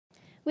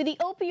With the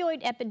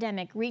opioid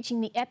epidemic reaching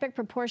the epic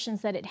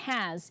proportions that it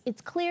has,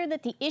 it's clear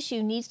that the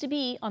issue needs to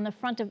be on the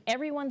front of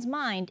everyone's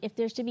mind if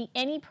there's to be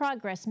any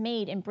progress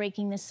made in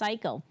breaking this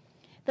cycle.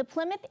 The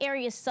Plymouth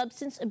Area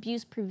Substance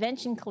Abuse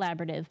Prevention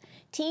Collaborative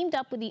teamed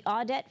up with the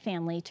Audette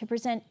Family to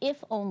present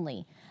If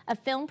Only, a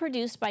film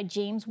produced by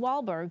James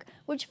Wahlberg,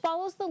 which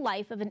follows the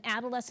life of an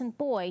adolescent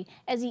boy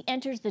as he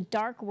enters the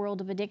dark world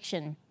of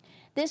addiction.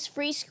 This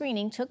free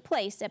screening took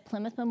place at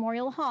Plymouth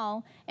Memorial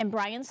Hall, and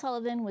Brian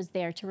Sullivan was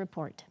there to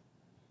report.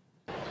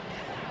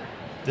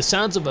 The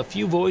sounds of a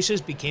few voices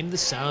became the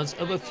sounds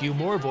of a few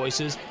more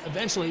voices,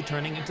 eventually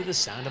turning into the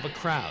sound of a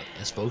crowd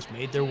as folks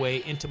made their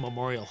way into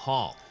Memorial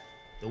Hall.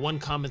 The one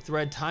common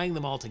thread tying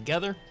them all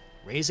together,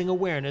 raising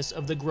awareness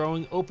of the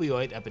growing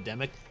opioid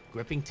epidemic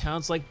gripping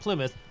towns like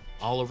Plymouth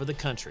all over the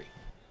country.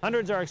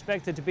 Hundreds are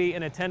expected to be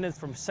in attendance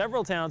from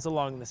several towns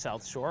along the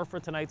South Shore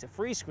for tonight's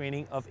free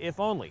screening of If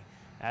Only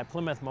at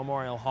Plymouth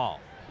Memorial Hall.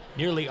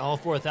 Nearly all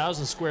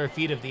 4,000 square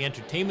feet of the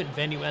entertainment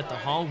venue at the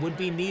hall would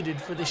be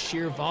needed for the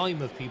sheer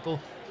volume of people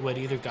who had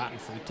either gotten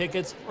free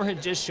tickets or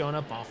had just shown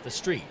up off the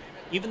street.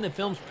 Even the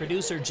film's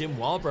producer, James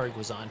Wahlberg,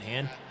 was on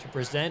hand to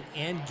present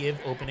and give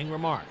opening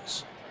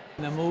remarks.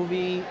 The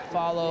movie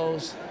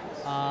follows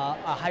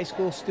a high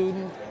school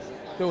student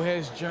through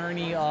his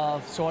journey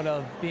of sort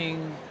of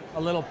being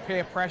a little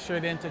peer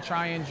pressured into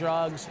trying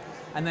drugs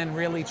and then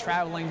really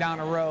traveling down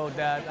a road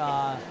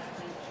that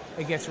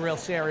it gets real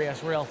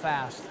serious real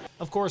fast.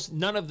 Of course,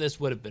 none of this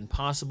would have been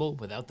possible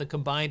without the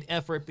combined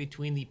effort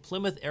between the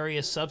Plymouth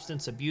Area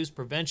Substance Abuse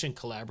Prevention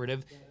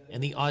Collaborative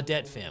and the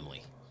Audette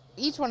Family.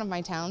 Each one of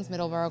my towns,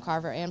 Middleborough,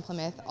 Carver, and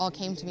Plymouth, all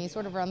came to me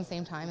sort of around the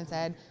same time and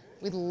said,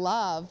 we'd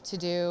love to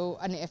do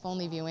an If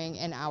Only viewing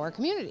in our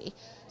community.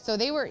 So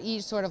they were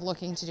each sort of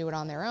looking to do it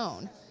on their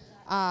own.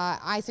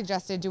 I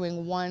suggested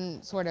doing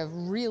one sort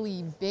of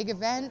really big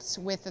event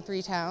with the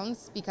three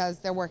towns because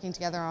they're working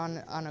together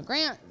on a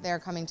grant. They're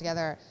coming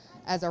together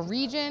as a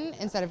region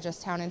instead of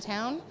just town and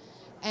town.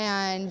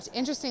 And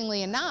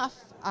interestingly enough,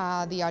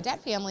 the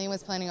Audette family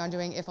was planning on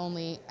doing If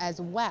Only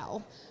as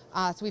well.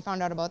 So we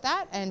found out about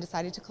that and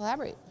decided to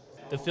collaborate.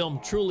 The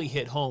film truly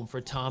hit home for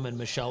Tom and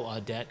Michelle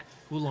Audette,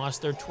 who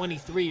lost their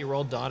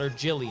 23-year-old daughter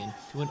Jillian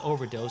to an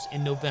overdose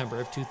in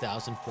November of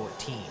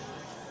 2014.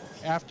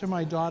 After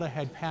my daughter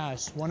had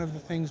passed, one of the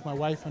things my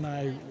wife and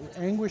I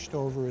anguished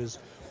over is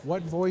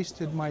what voice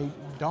did my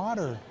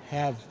daughter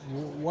have?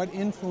 What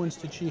influence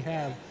did she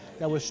have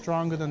that was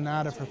stronger than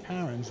that of her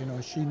parents? You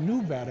know, she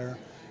knew better.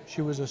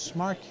 She was a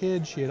smart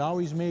kid. She had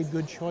always made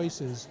good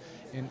choices.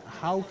 And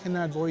how can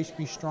that voice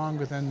be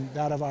stronger than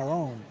that of our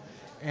own?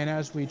 And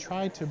as we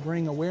tried to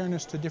bring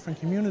awareness to different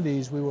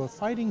communities, we were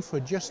fighting for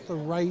just the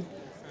right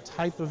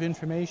type of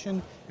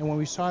information. And when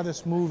we saw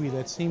this movie,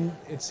 it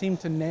seemed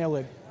to nail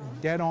it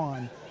dead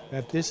on,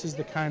 that this is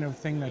the kind of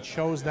thing that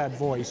shows that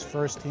voice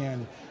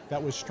firsthand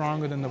that was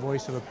stronger than the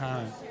voice of a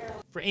parent.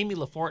 For Amy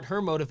Lafort,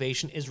 her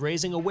motivation is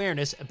raising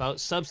awareness about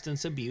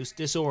substance abuse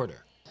disorder.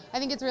 I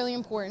think it's really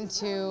important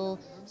to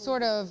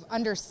sort of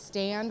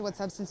understand what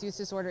substance use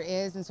disorder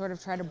is and sort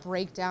of try to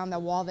break down the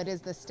wall that is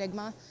the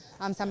stigma.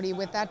 Somebody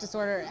with that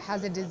disorder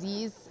has a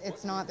disease.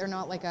 They're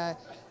not like a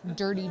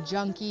dirty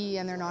junkie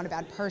and they're not a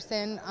bad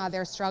person.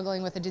 They're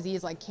struggling with a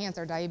disease like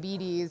cancer,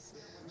 diabetes,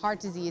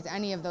 heart disease,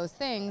 any of those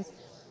things.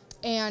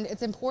 And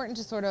it's important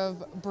to sort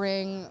of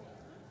bring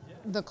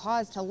the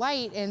cause to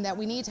light in that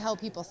we need to help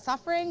people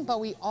suffering,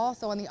 but we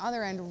also, on the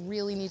other end,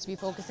 really need to be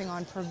focusing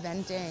on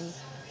preventing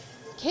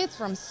kids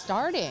from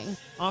starting.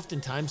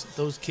 Oftentimes,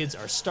 those kids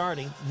are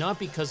starting not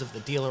because of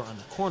the dealer on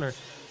the corner,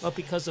 but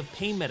because of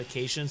pain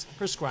medications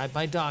prescribed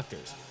by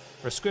doctors.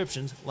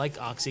 Prescriptions like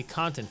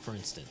OxyContin, for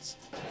instance.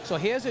 So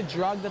here's a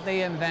drug that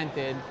they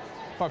invented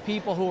for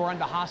people who are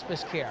under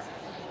hospice care,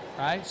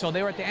 right? So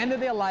they were at the end of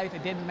their life.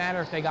 It didn't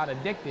matter if they got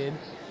addicted.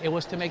 It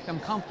was to make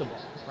them comfortable,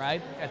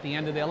 right, at the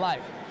end of their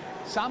life.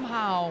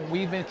 Somehow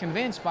we've been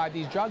convinced by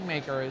these drug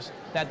makers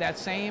that that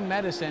same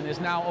medicine is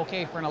now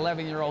okay for an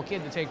 11-year-old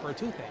kid to take for a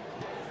toothache.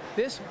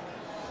 This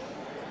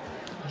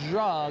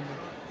drug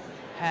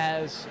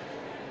has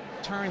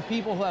turned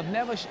people who have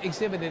never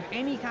exhibited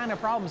any kind of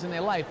problems in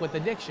their life with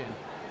addiction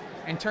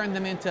and turned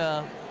them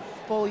into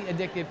fully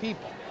addicted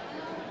people.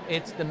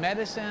 It's the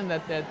medicine,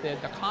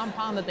 the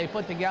compound that they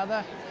put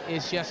together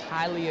is just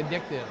highly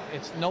addictive.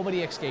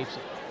 Nobody escapes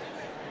it.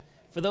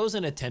 For those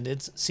in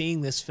attendance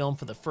seeing this film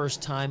for the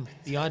first time,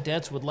 the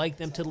Audettes would like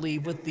them to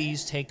leave with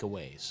these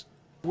takeaways.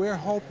 We're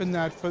hoping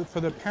that for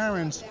the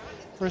parents,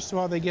 first of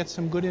all, they get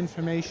some good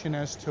information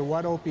as to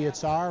what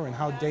opiates are and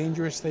how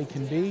dangerous they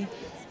can be.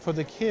 For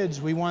the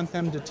kids, we want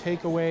them to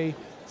take away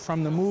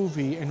from the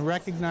movie and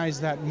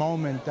recognize that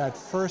moment, that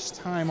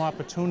first-time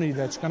opportunity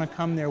that's going to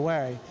come their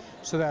way,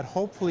 so that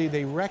hopefully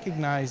they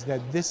recognize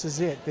that this is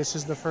it, this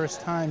is the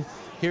first time,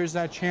 here's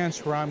that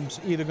chance where I'm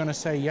either going to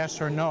say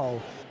yes or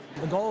no.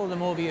 The goal of the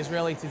movie is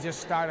really to just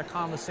start a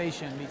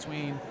conversation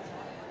between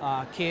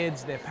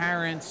kids, their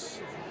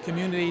parents,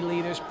 community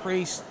leaders,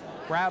 priests,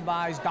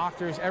 rabbis,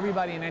 doctors,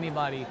 everybody and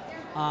anybody,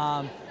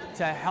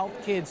 to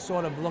help kids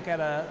sort of look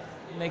at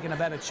making a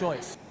better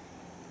choice.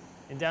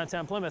 In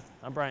downtown Plymouth,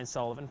 I'm Brian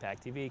Sullivan,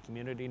 PACTV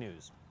Community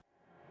News.